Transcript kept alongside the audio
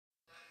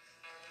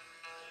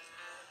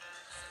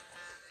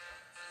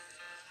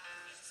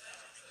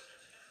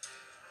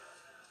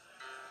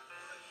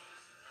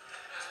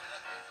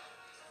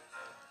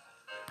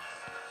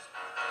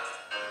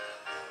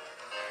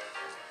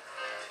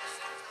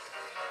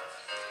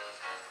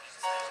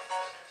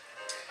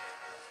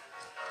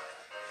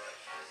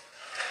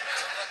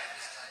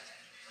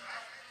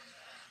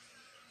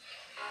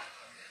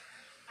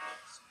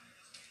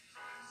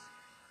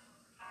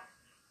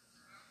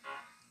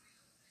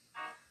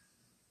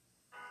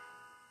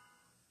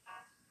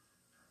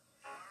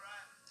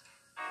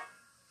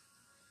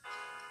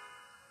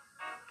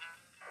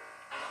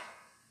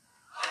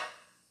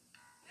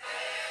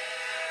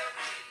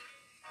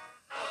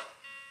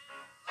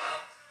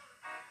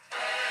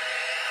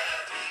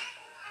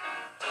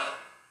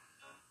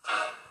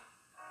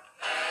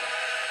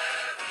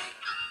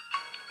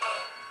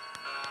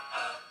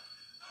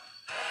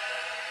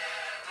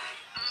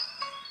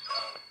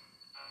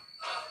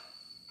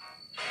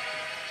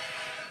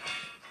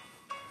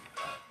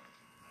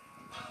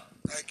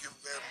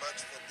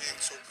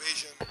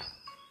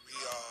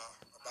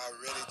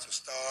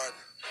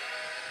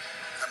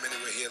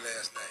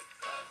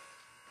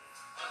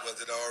Is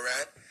it all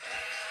right?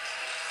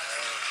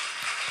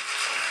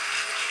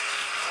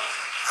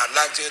 I'd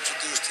like to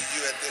introduce to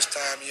you at this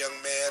time a young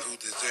man who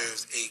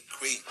deserves a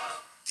great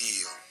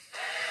deal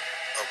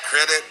of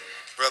credit,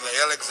 Brother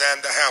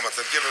Alexander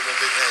Hamilton. Give him a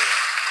big hand.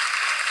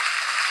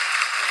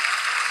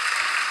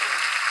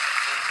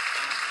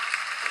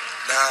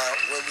 Now,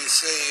 when we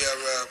say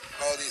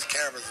all these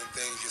cameras and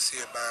things you see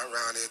about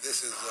around here,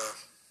 this is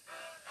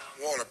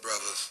Warner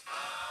Brothers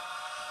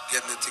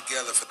getting it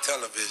together for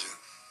television.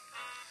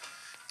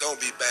 Don't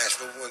be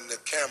bashful when the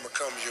camera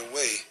comes your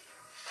way.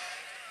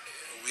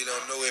 We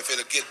don't know if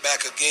it'll get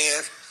back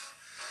again.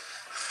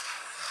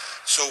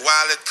 So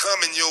while it's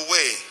coming your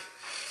way,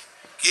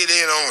 get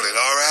in on it,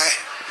 all right?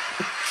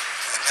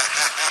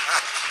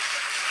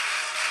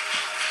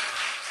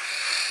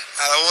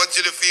 I don't want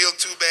you to feel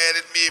too bad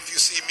at me if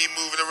you see me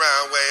moving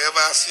around. Wherever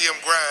I see them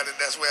grinding,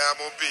 that's where I'm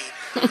going to be.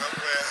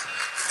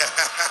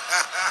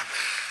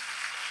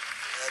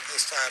 At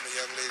this time, a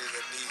young lady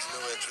that needs no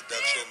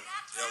introduction,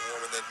 a young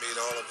woman that made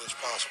all of this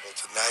possible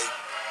tonight.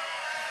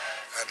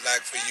 I'd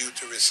like for you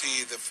to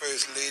receive the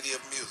First Lady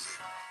of Music,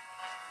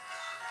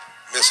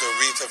 Miss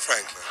Aretha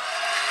Franklin.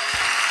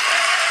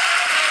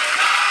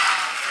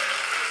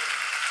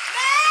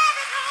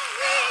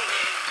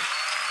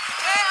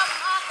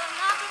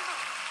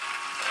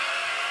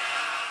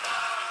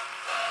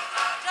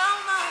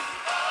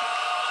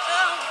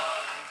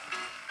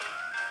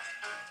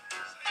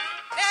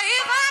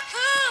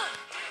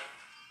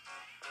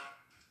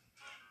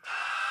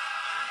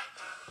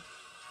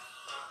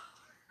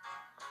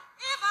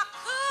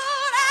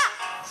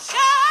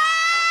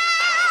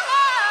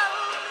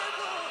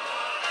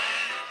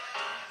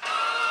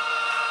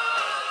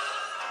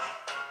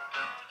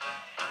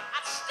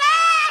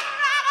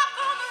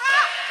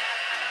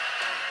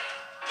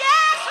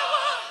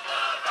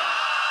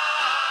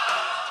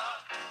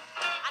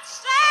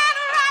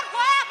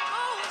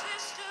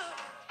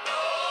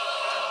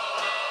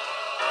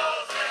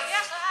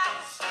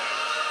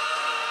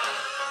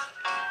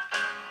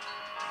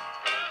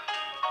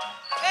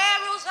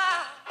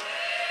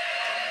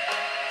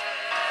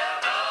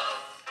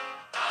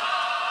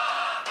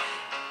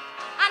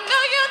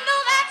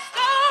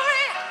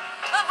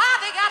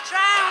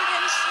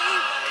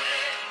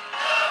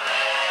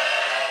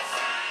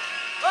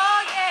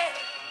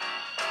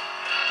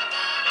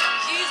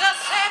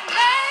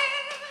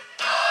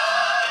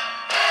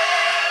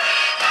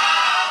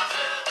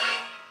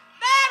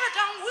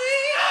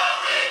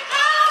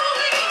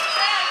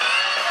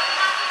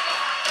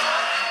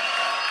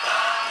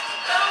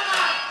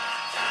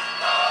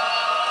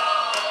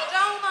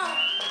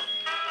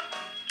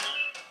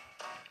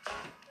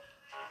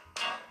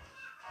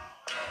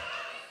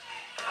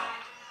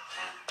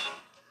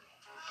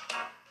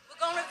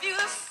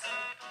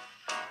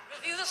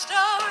 Review the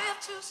story of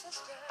two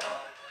sisters.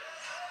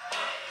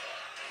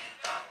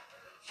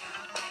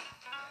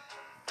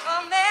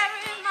 A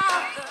Mary and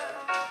Martha.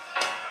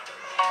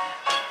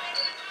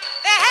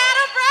 They had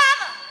a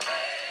brother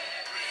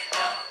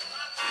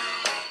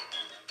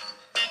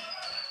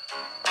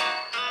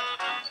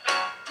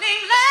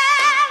named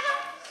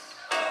Lazarus.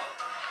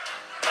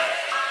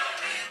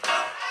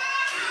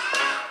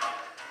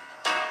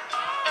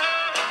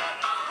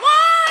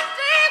 One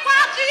day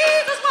while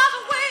Jesus was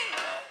away,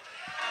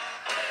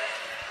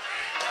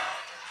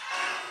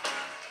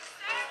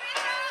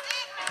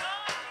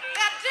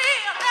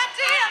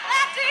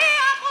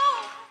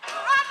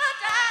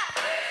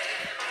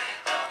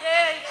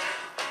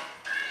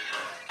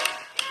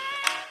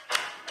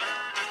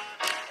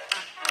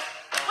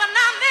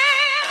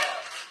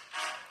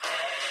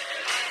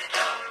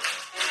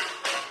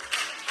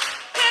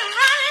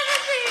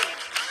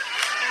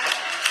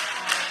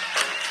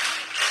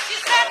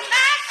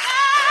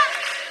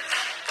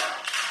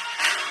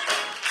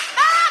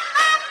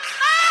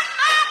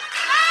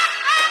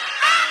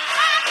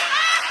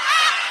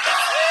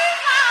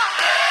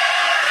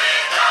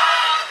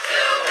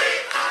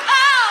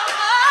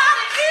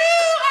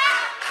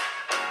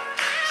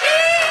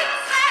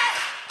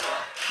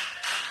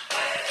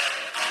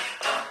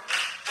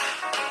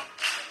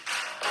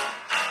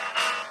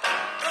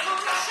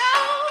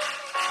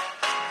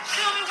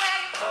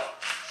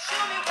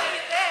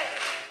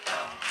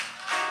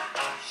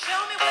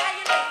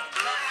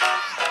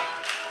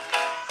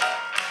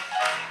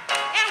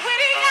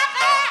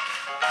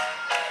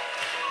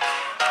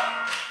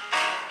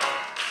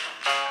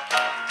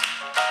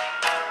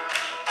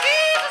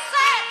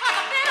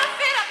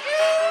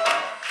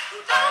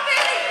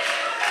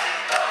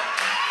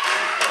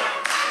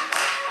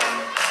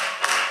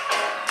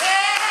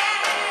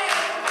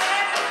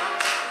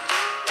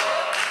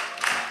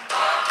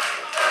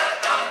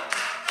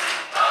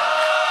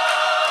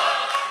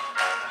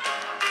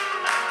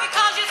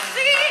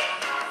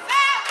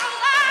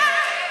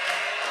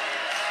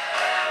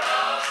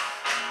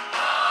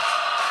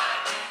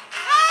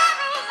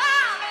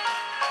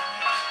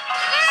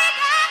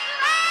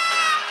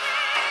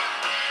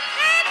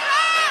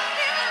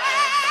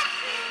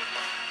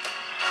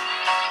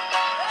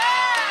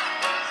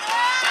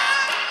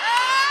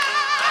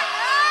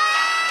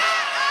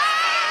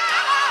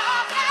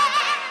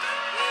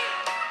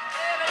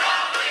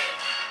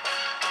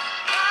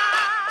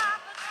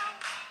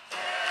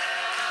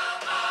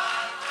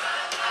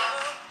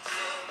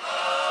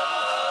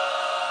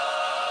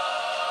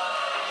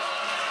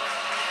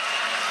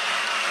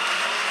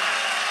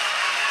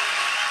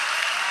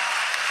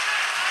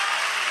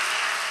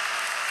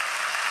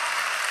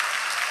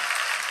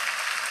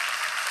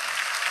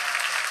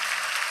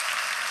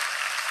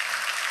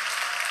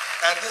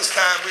 At this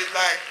time, we'd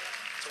like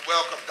to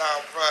welcome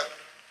down front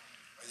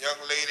a young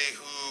lady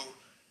who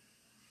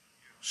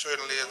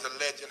certainly is a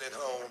legend in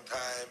her own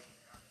time,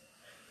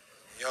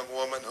 a young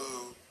woman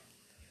who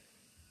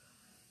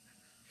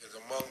is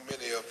among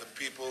many of the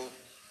people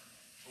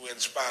who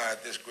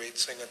inspired this great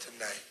singer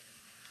tonight.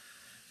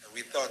 And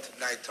we thought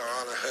tonight to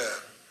honor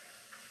her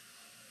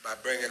by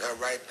bringing her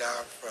right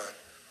down front,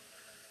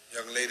 a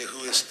young lady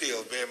who is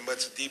still very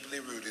much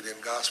deeply rooted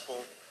in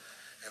gospel,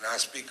 and I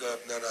speak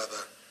of none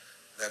other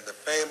than the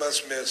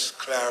famous Miss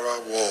Clara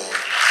Ward.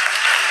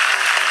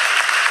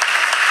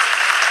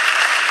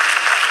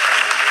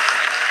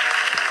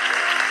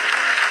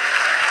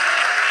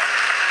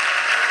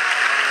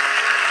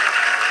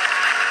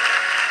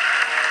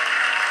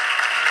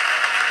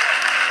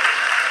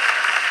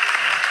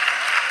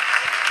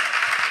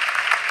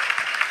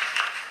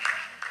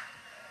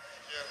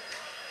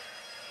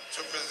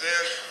 To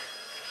present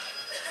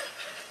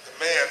the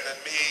man that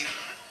made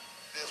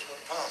this one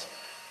possible,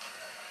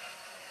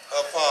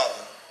 her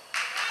father,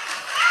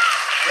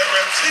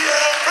 Reverend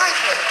T.L.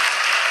 Franklin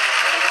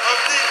of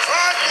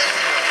Detroit,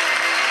 Michigan.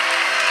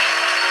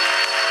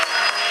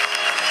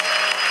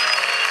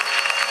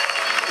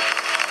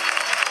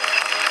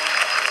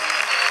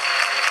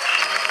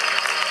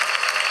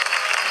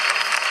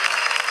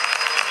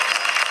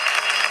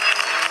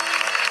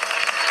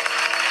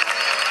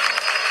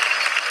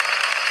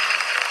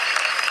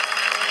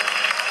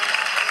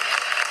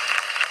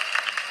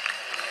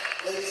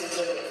 Ladies and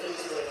gentlemen, please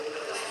stay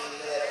with us. We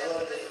had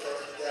one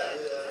difficulty we got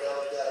rid of, now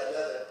we got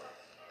another.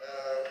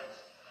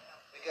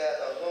 We got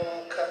a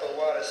whole cup of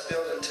water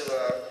spilled into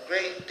a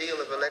great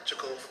deal of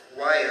electrical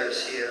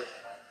wires here.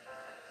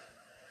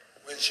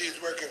 When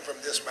she's working from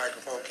this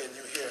microphone, can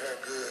you hear her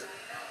good?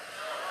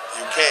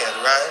 You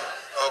can, right?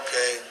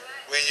 Okay.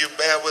 Will you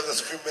bear with us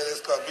a few minutes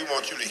because we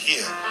want you to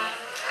hear.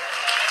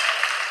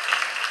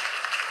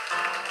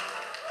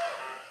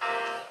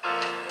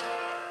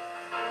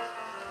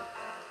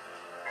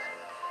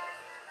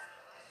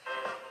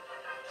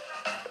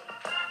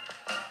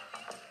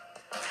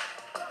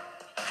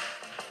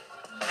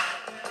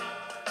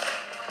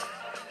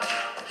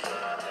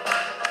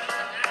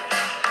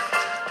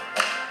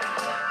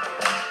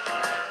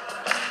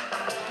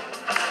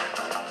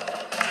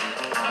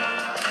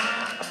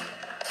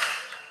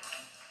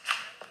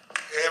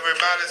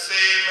 Everybody say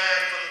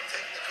amen for the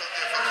technical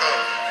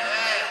difficulty.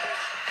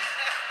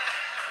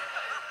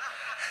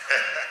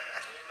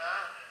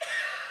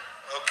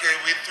 Okay,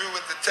 we through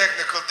with the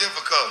technical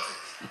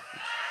difficulties.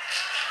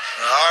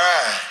 All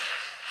right.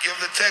 Give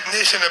the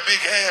technician a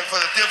big hand for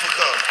the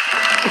difficulty.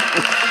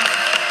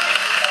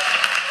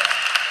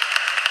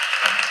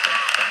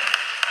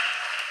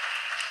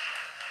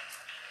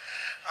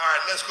 All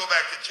right, let's go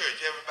back to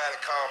church. Everybody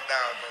calm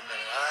down for a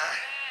minute, all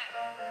right?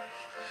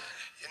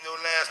 You know,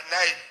 last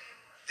night,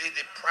 they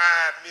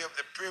deprived me of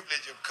the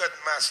privilege of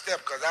cutting my step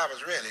because I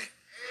was ready.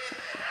 But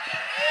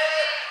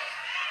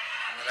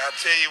I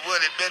tell you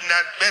what, it better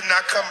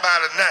not come by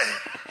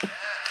tonight.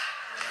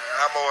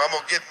 I'm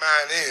gonna get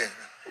mine in.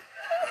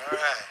 All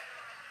right.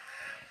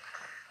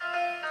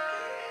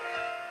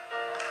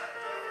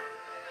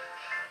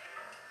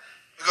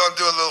 We're gonna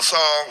do a little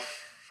song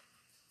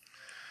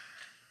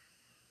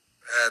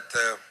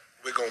that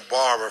we're gonna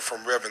borrow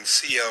from Reverend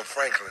C.L.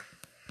 Franklin.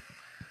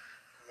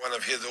 One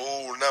of his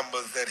old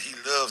numbers that he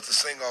loves to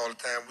sing all the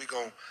time. We're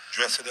going to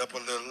dress it up a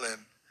little,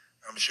 and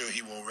I'm sure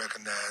he won't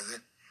recognize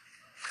it.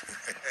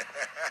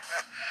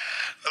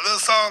 A little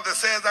song that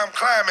says, I'm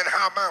climbing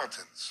high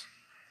mountains,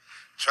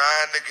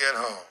 trying to get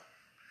home.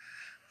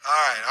 All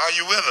right, are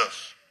you with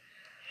us?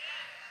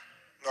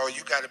 No,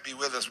 you got to be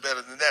with us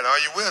better than that. Are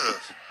you with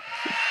us?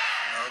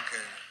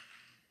 Okay.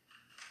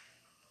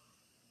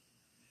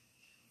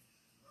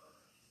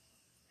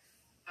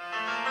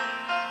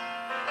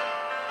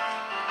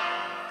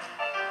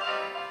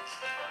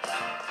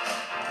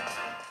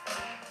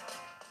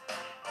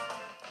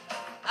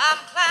 I'm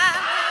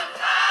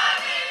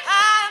climbing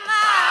high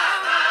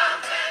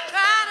mountain,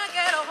 trying to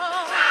get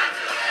home.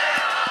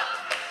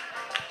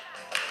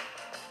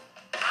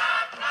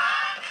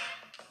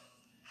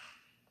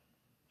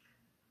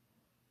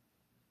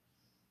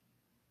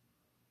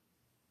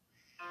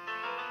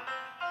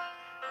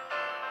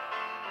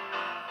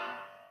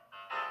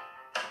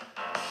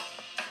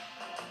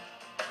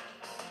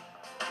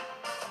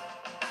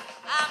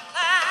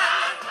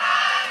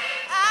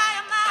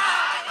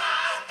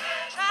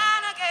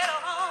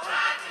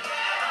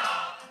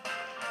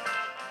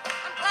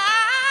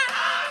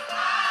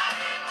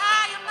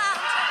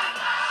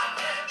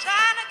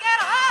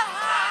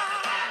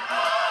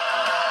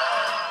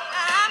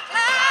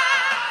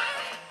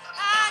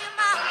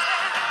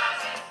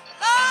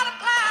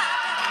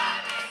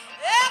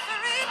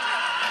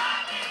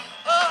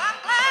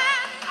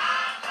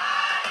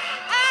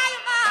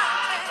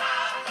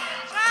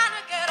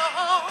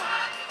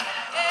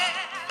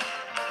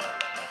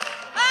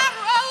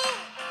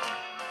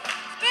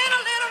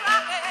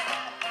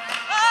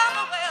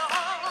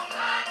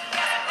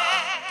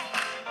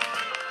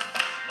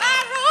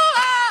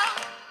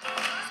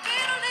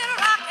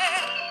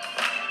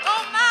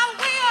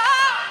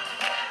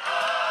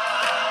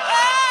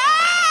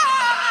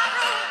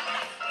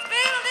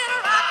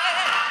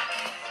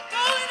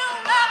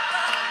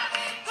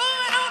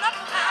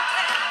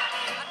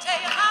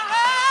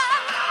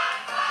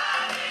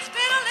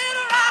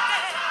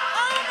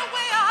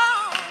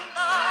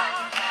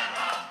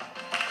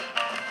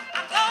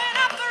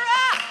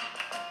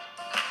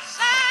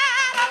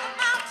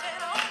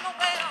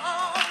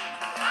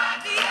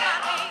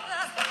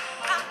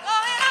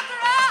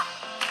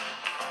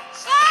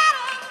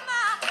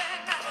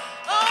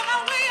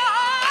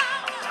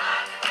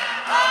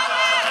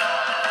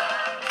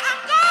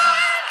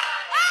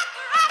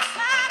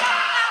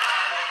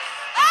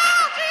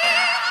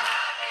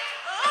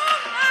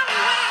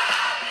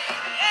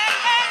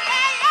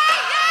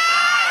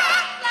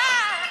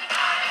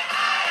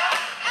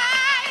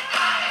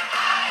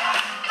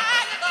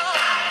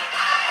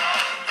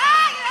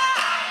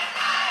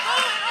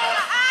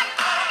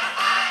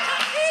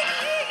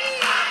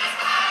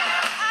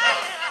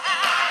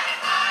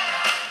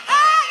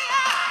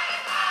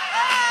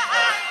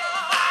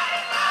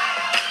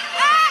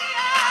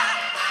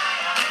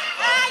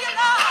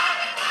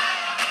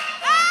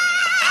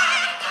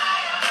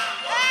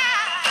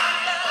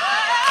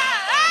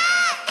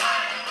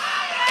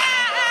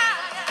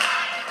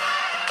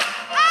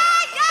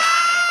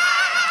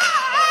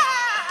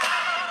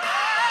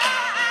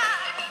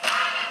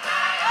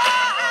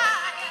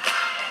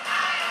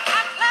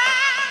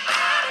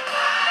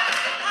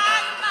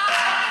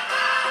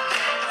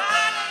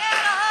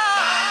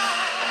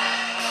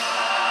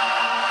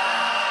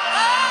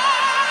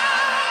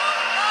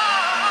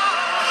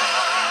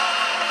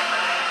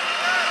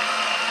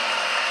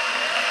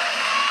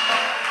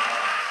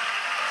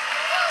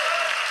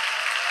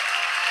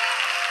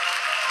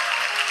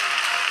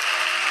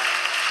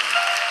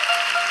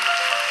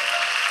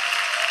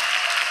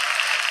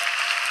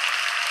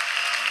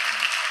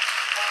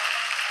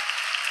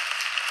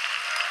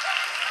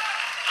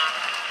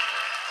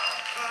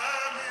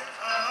 Climbing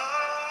a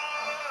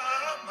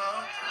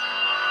mountain,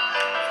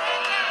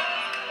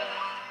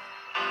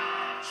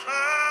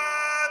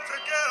 trying to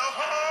get a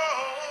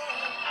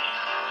home.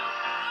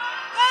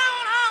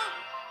 Going home.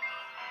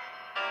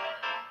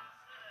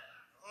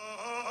 Oh,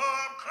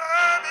 I'm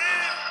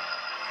climbing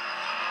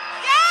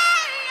Yeah,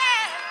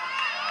 yeah.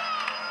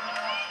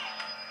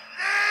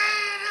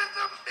 late in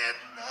the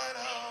midnight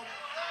hour.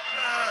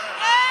 Climbing.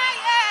 Yeah,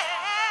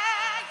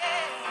 yeah,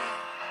 yeah.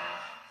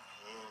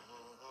 Oh,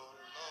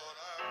 Lord,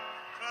 I'm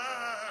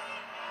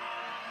climbing.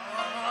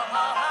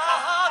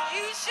 Oh,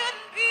 you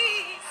shouldn't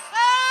be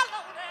so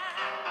low down.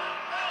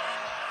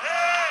 Hey,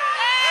 Yeah,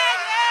 hey,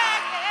 yeah,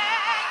 yeah,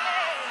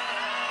 yeah.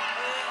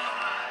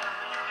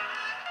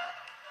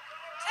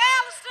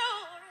 Tell a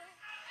story.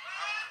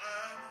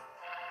 climbing.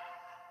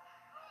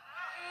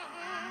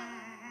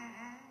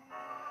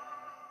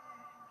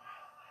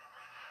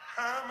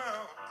 I'm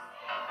out,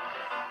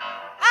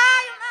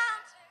 Higher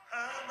mountain,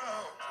 I'm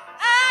out,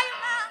 higher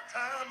mountain,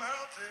 I'm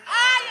out there.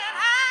 higher and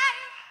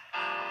higher.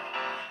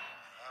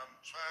 I'm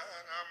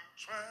trying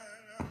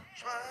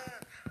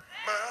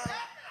my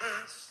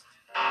best.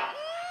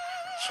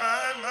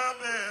 Trying my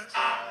best,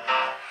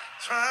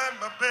 trying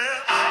my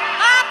best,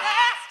 My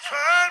best,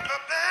 trying my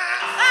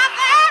best, my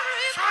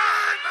very best.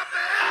 trying my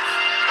best,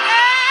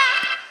 Yeah.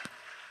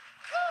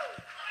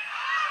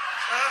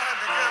 trying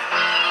to get.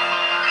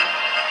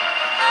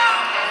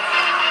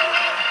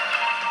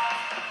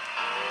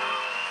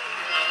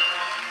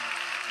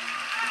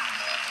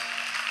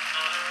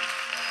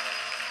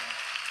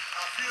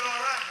 I feel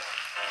all right now.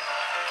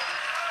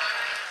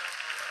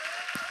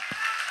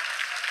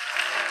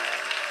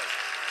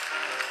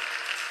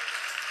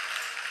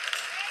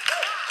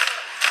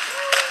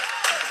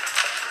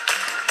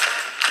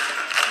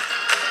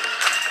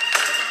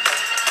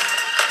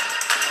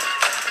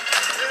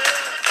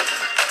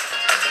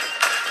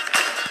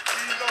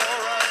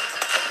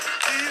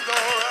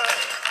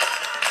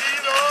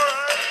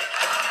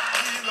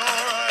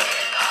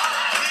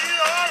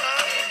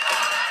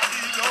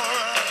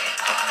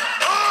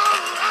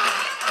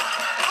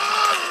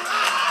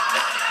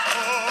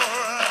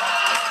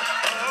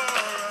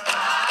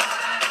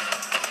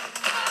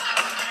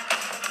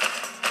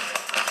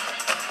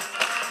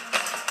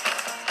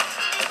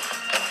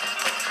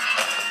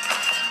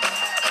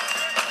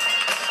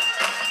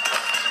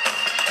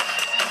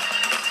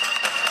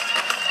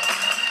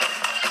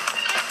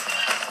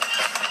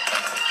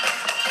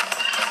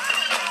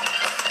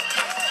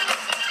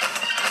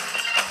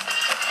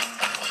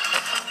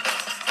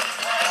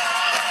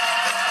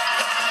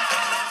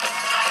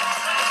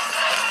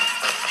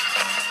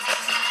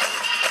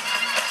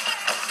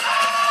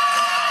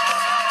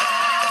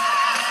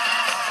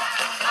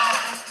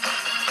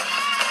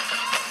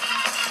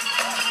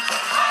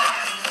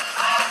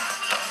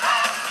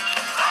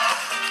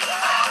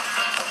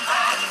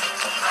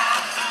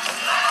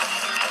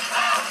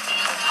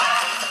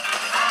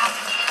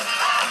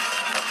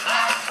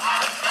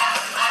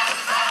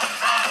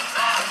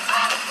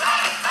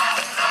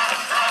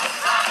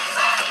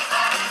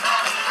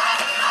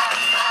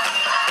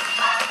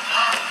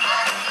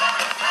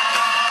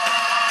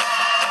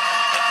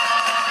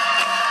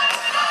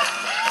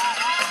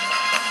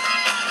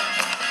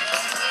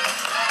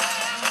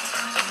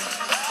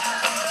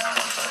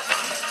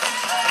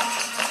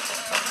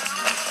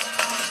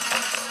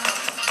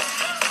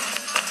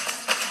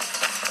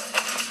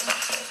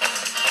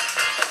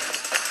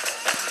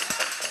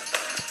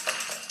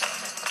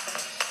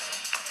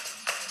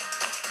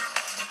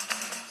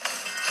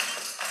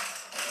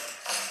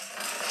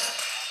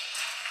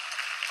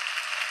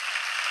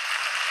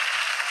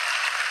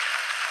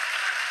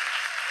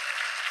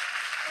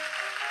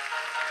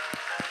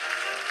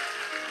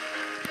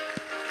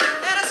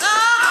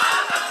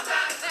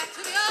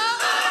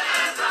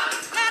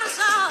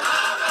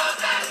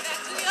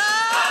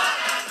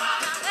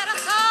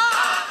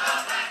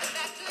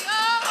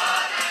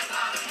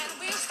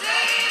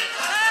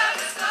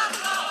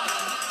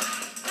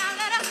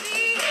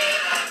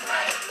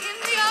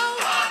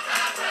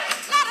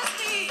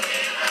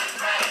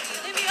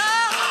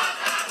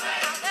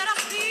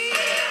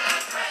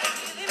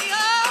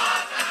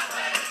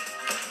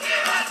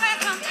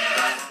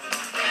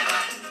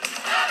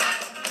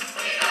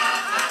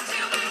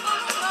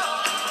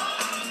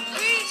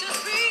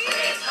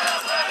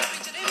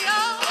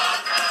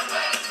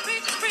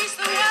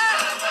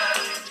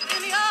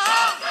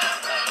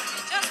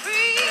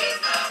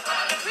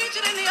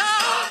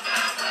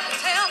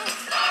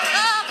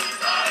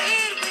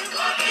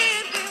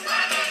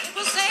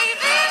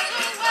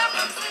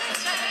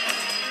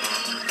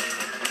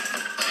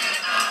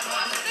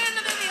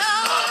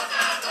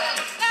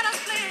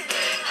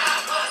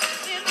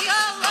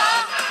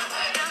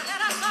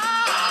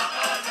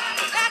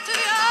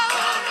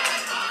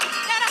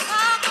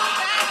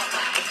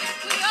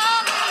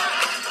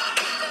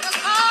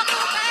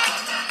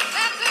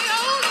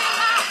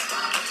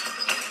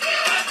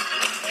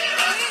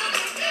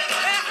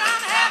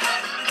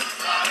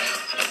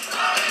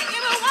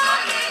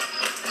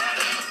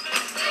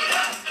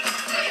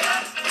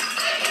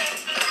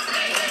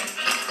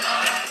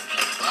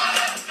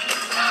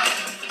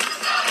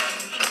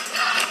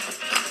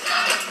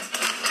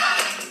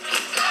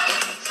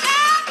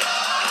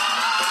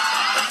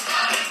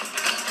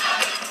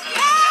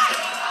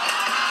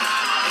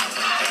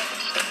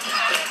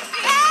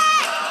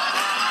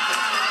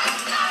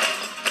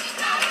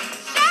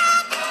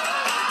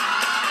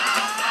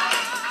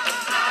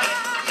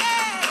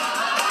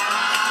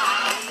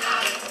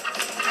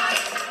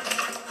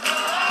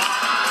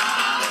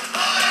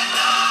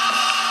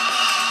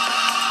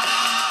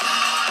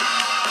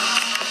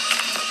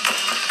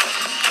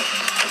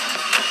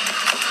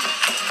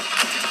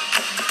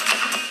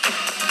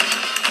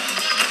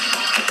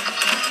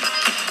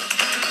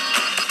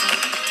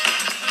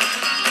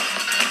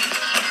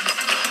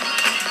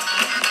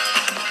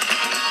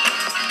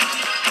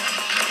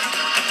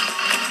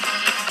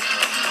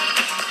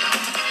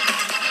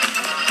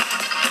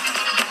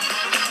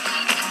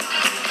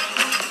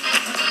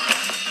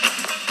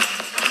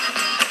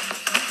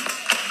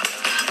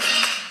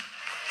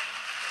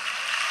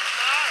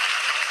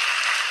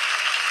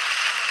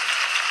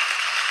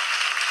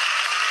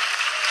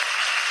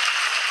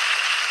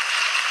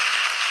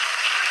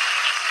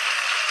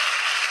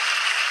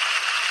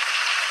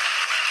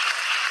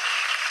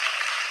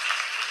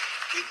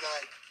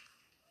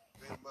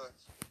 much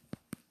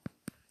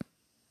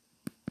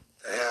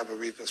to have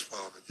Aretha's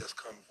father just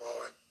come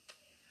forward.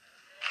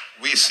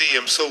 We see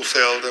him so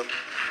seldom.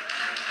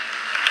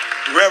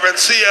 Reverend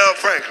C.L.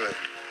 Franklin.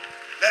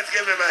 Let's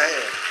give him a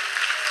hand.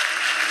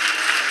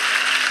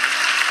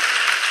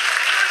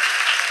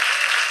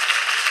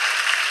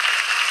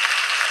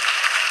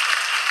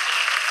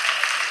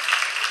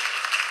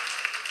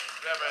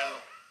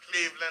 Reverend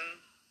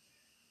Cleveland,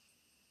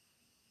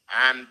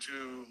 and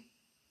to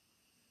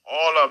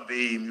all of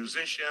the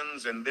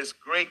musicians in this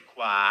great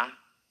choir,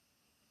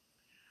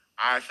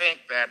 I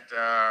think that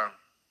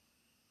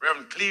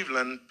Reverend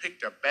Cleveland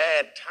picked a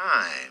bad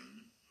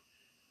time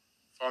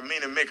for me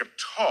to make a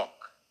talk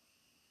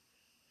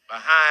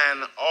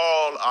behind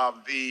all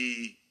of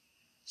the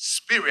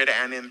spirit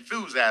and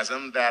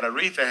enthusiasm that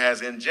Aretha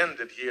has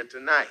engendered here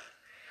tonight.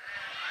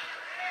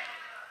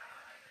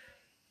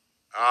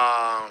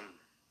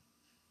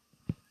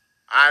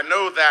 I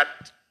know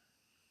that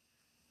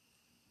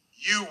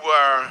you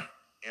were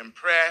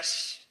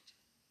impressed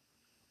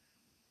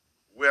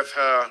with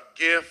her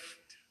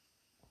gift,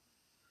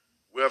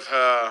 with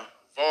her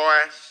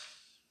voice,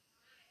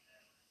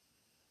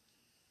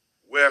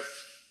 with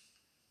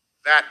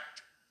that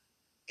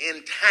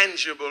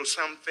intangible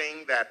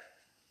something that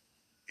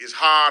is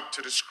hard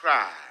to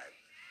describe.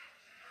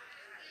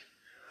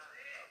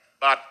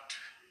 But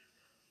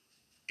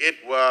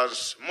it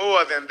was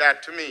more than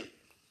that to me.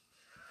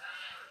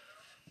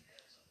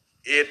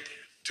 It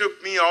took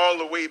me all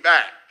the way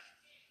back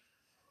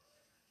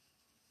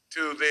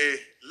to the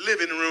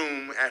living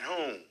room at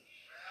home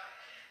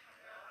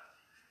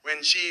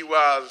when she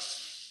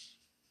was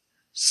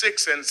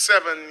 6 and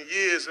 7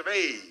 years of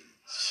age.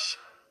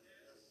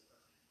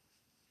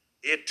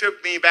 It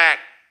took me back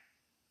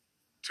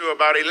to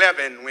about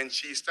 11 when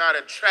she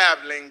started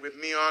traveling with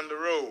me on the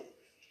road,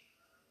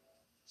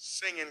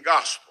 singing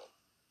gospel.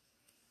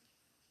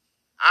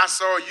 I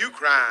saw you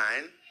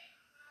crying,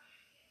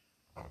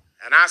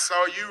 and I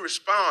saw you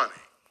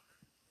responding,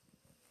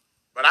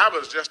 but I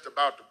was just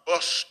about to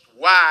bust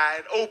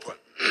wide open.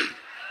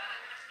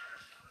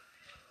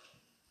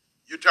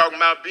 You're talking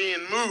about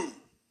being moved.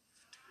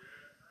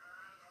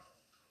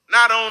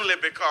 Not only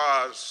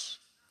because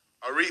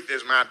Aretha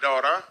is my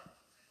daughter,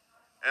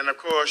 and of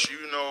course,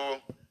 you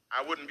know,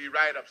 I wouldn't be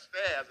right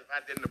upstairs if I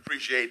didn't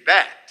appreciate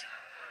that.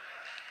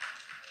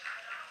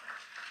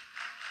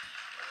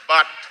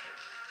 But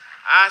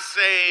I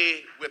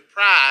say with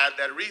pride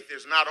that Aretha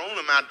is not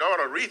only my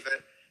daughter,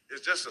 Aretha is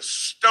just a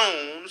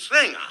stone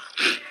singer.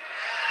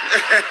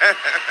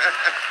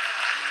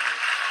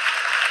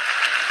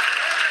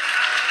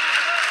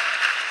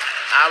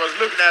 I was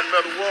looking at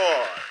Mother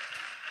Ward.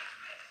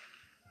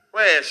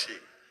 Where is she?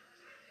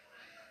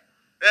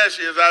 There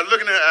she is. I was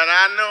looking at her, and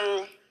I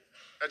know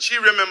that she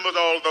remembers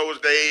all those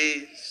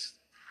days.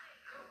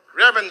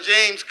 Reverend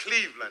James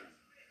Cleveland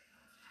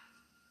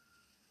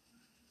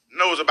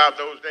knows about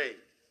those days.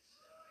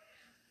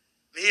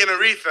 He and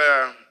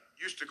Aretha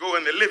used to go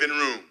in the living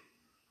room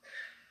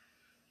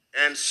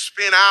and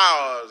spend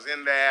hours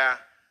in there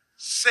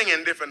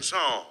singing different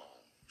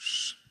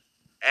songs.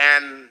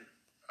 And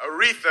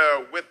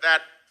Aretha, with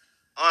that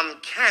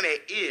uncanny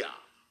ear,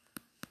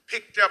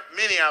 picked up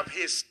many of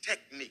his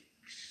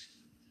techniques.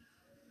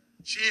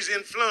 She's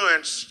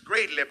influenced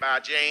greatly by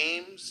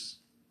James,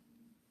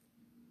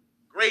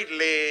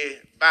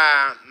 greatly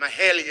by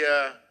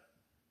Mahalia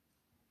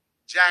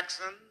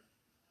Jackson,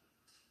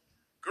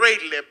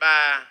 greatly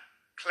by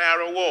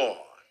Clara Ward.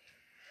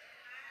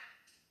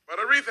 But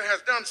Aretha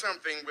has done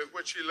something with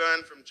what she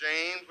learned from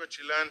James, what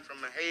she learned from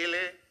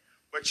Mahalia,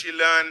 what she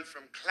learned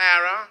from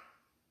Clara,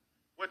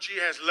 what she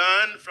has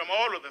learned from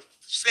all of the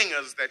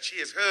singers that she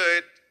has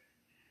heard,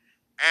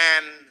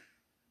 and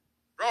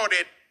brought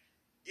it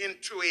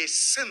into a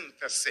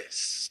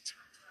synthesis.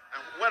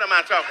 Now, what am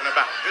I talking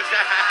about?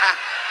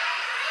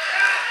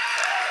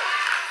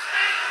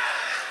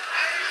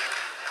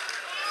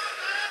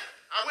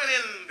 I went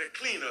in the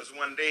cleaners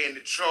one day in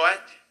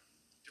Detroit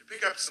to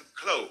pick up some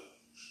clothes.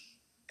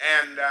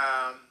 And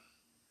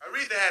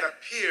Aretha had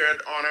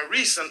appeared on a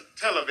recent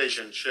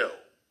television show.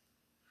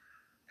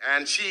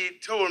 And she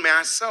told me,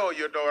 I saw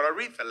your daughter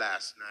Aretha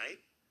last night.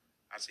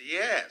 I said,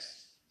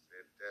 yes.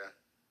 I said,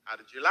 how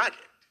did you like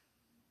it?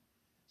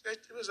 She said,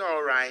 it was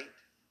all right.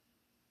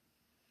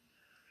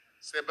 I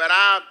said, but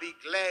I'll be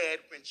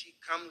glad when she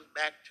comes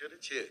back to the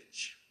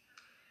church.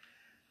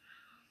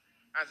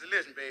 I said,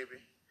 listen, baby,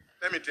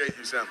 let me tell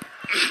you something.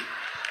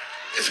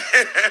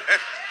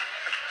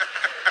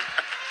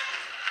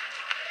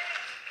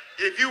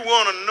 If you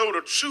want to know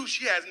the truth,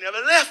 she has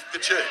never left the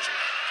church.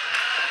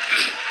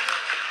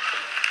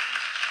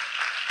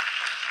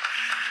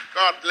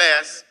 God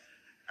bless.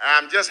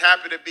 I'm just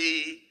happy to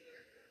be.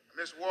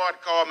 Miss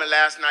Ward called me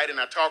last night, and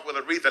I talked with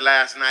Aretha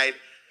last night,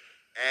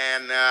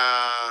 and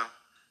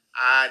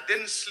I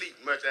didn't sleep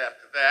much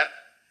after that.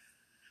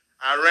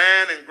 I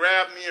ran and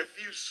grabbed me a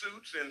few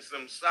suits and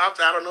some socks.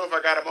 I don't know if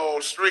I got them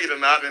all straight or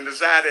not, and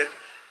decided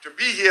to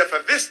be here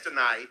for this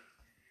tonight.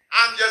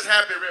 I'm just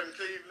happy, Reverend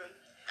Cleveland,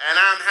 and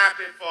I'm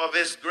happy for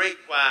this great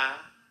choir.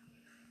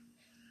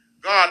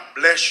 God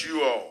bless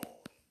you all.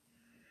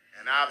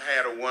 And I've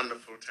had a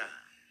wonderful time.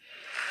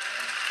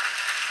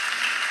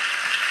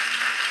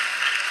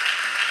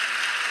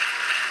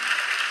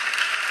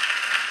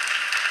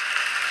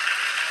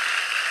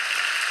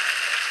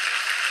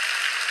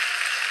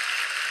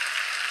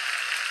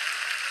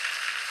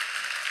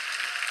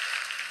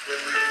 When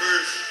we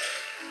first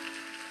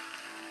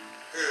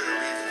heard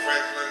Aretha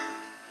Franklin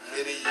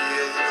many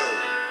years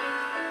ago,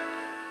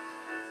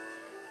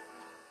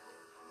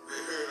 we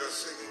heard her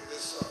singing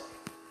this song.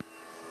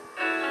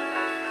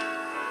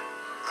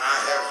 I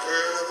have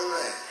heard of a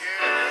land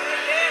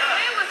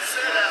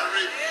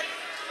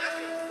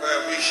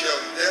where we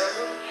shall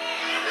never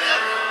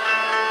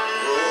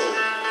grow old.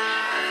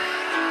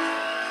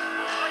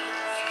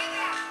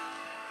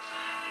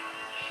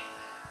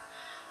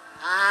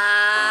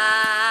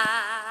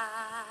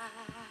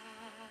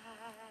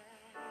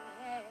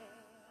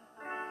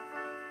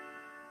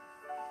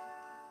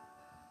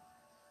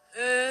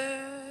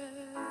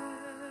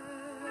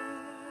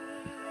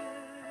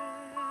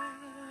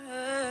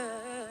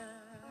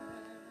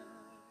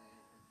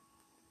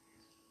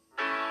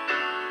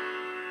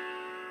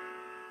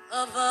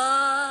 Of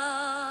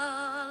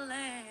a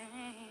land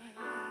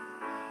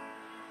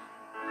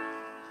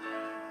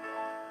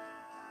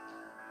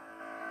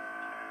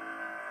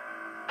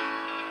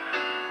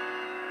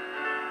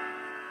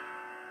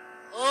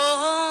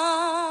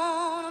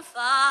on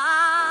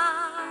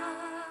fire,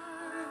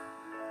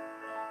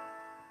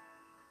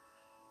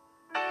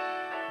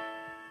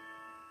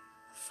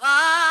 far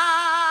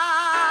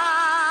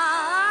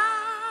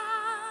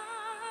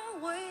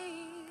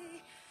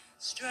away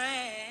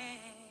strand.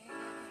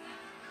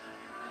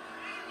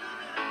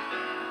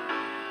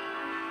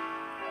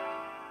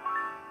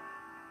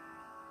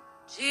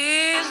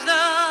 Tis the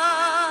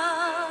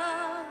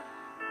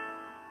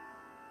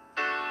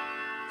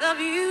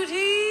beauty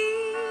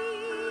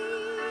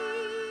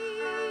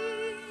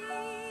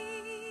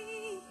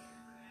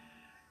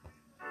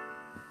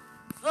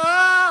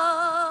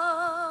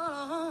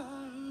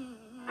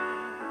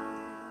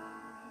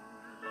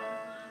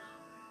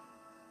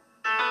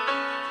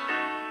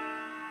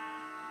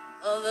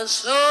of the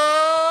soul.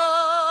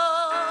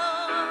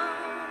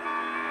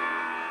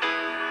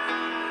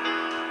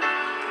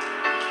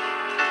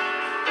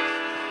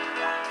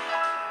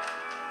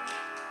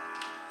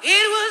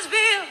 It was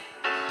built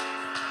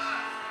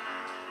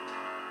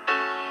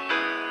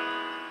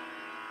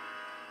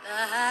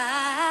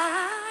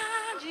by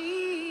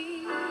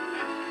Jesus.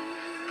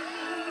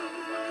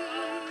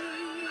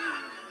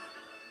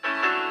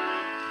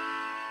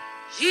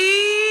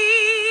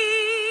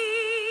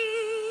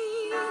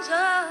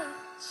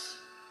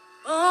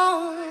 Oh.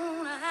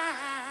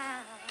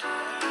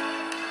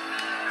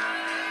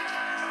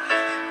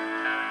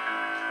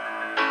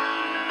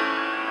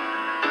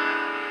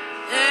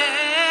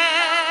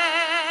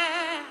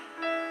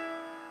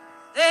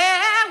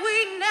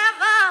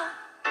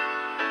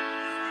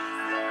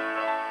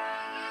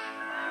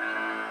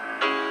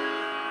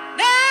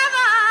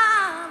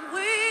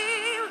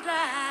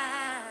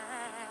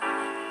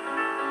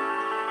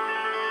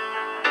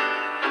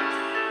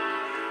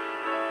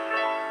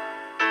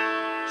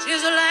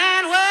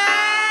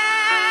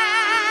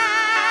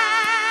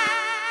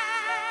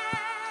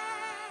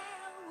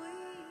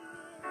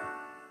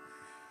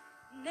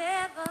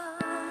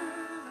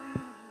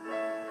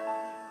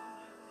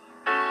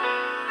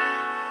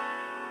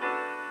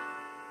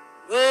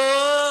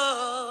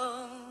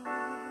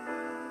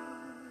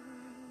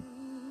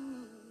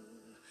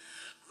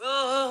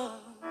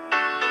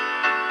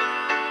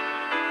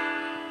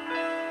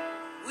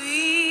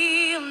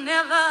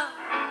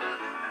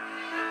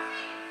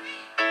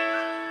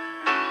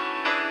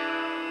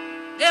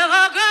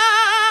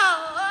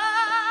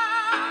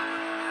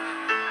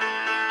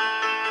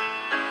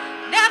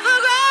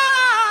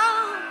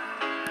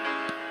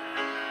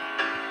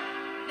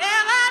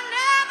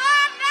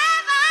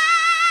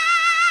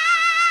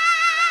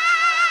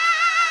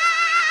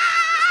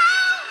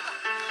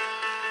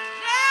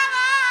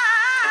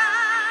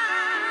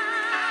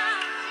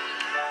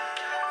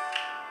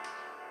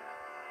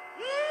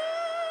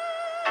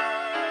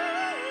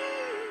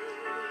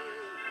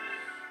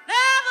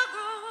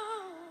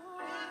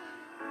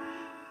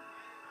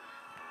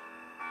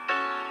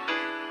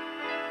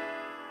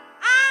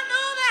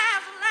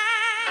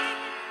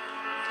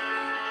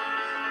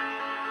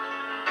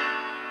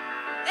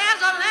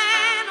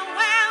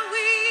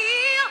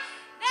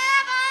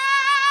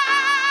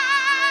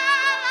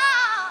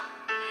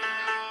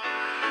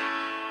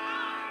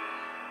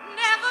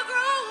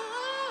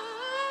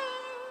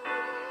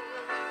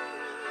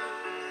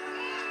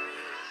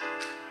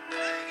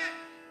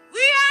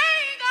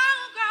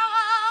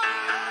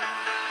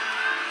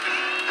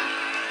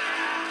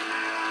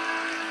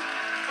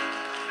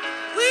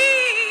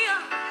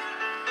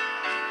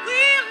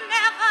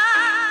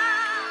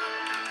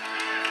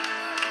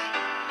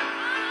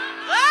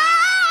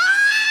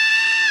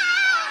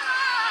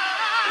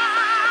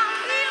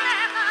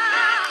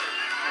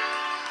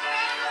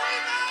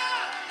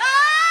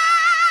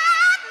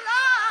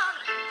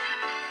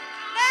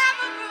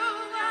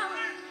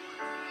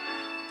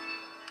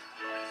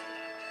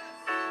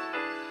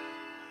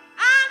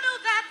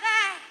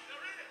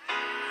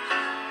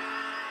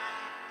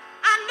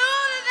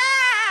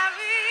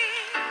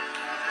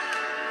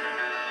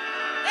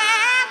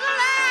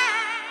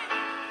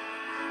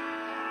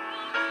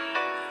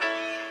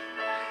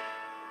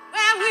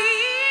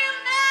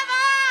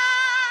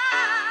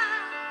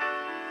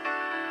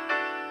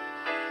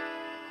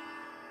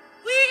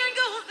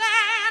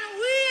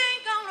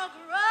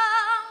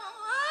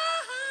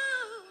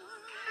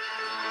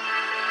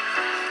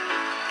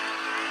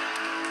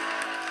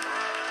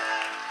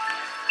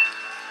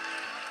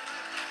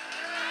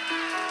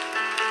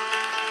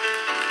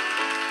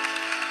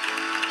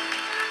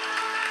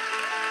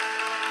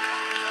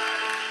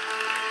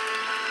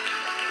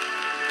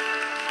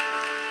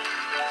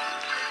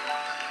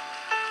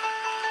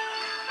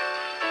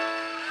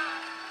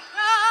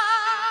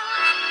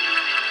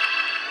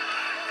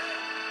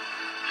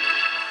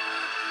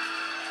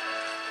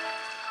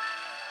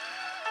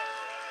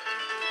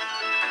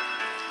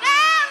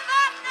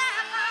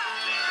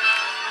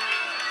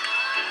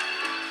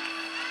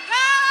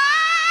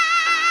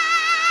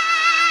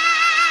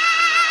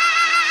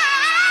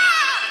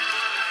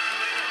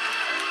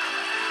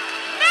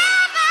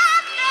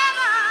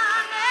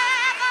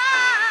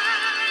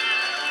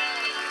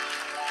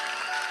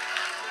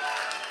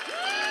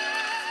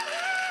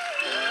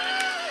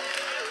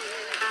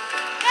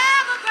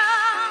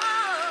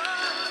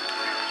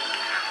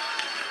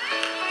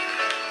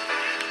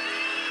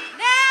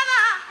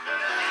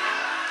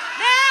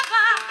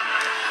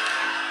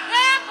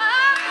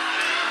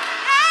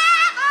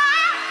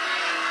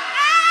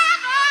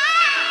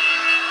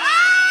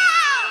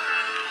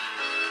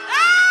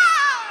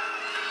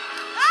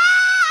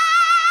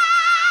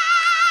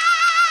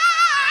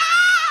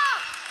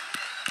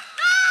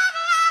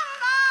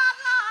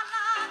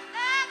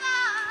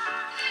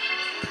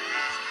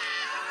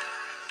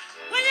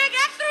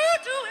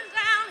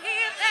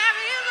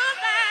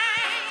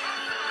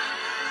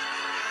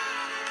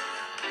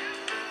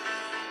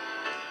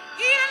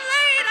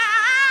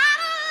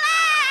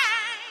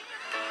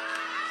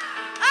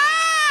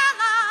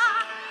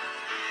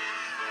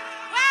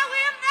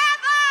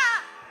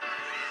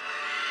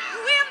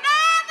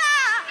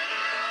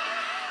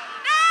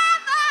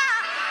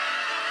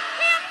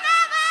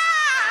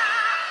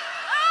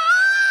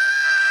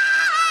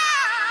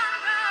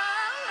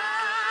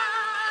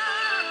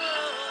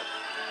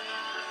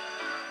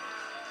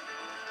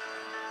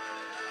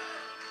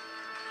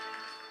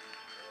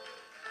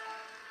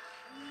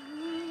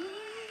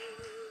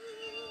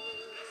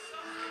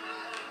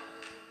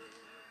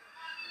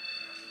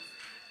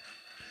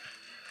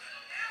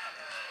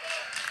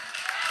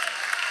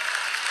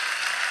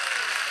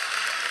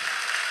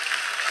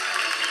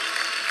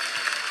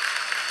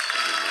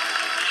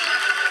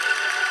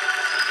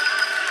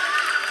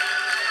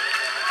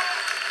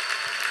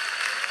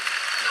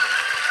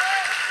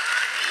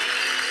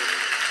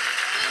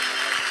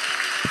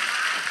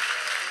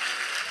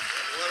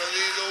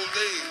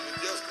 days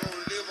we're just going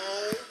to live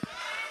on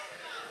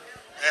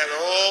and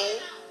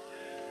on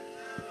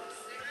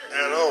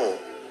and on.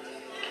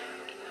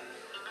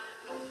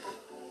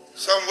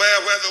 Somewhere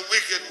where the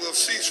wicked will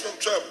cease from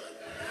trouble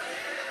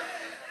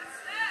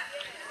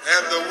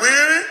and the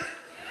weary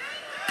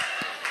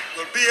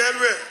will be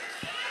at rest.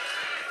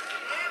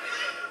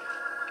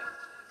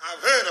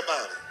 I've heard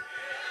about it.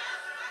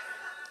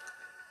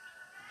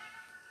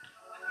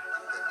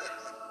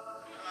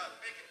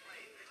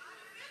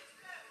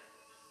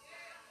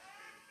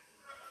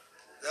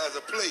 There's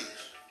a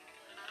place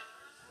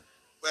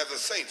where the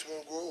saints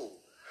won't grow old.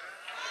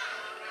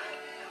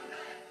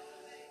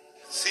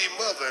 See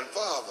mother and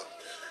father.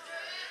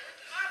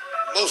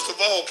 Most of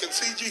all can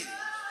see Jesus.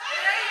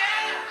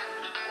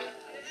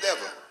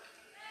 Never.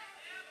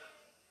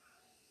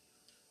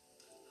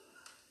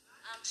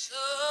 I'm so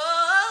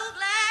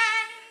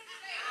glad.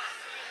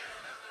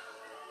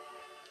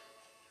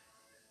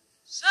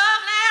 So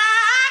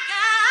glad I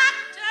got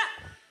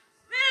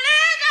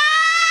religion.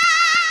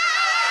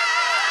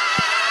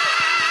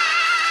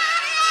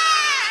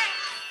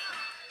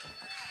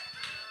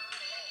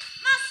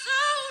 My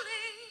soul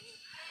is,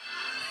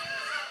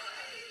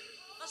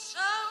 my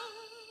soul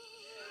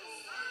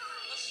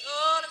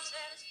is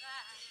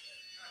satisfied.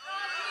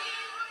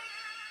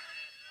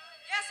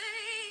 Yes, it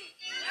is.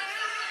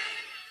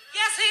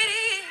 Yes, it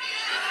is.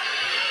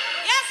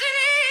 Yes, it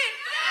is.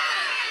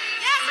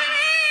 Yes, it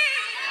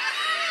is.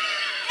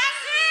 Yes,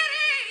 it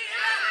is.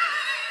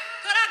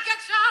 Could I get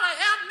y'all to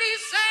help me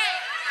say,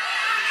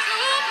 so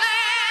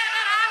glad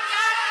that I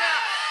got to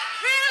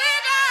really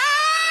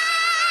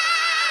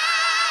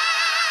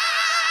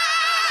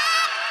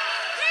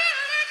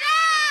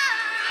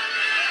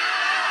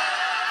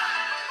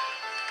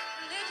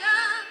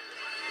religion.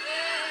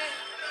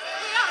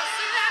 Yeah. We ought to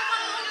sing that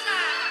one more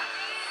time.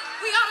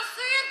 We ought to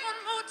sing it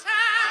one more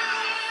time.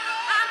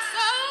 I'm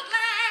so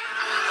glad,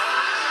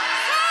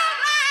 so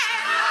glad,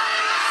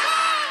 so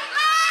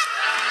glad.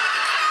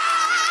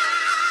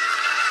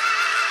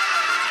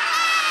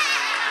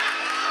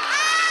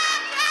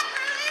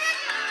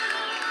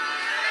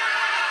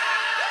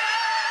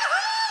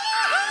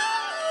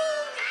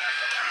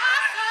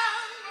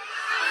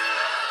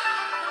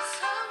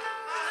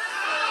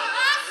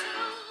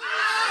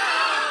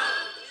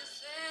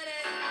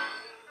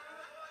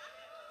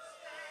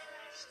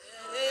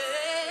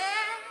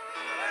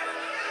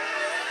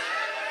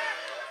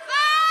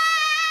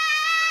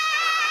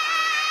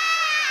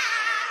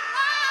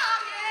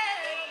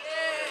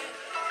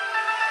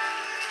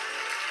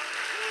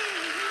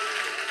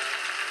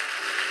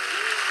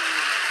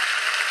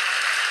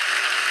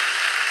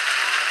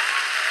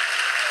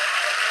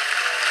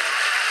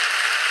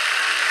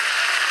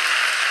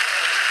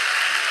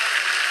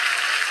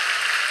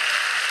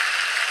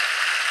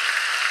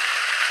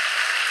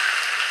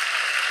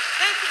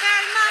 Thank you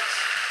very much.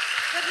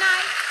 Good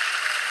night.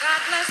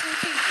 God bless and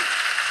keep you.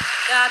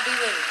 God be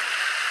with you.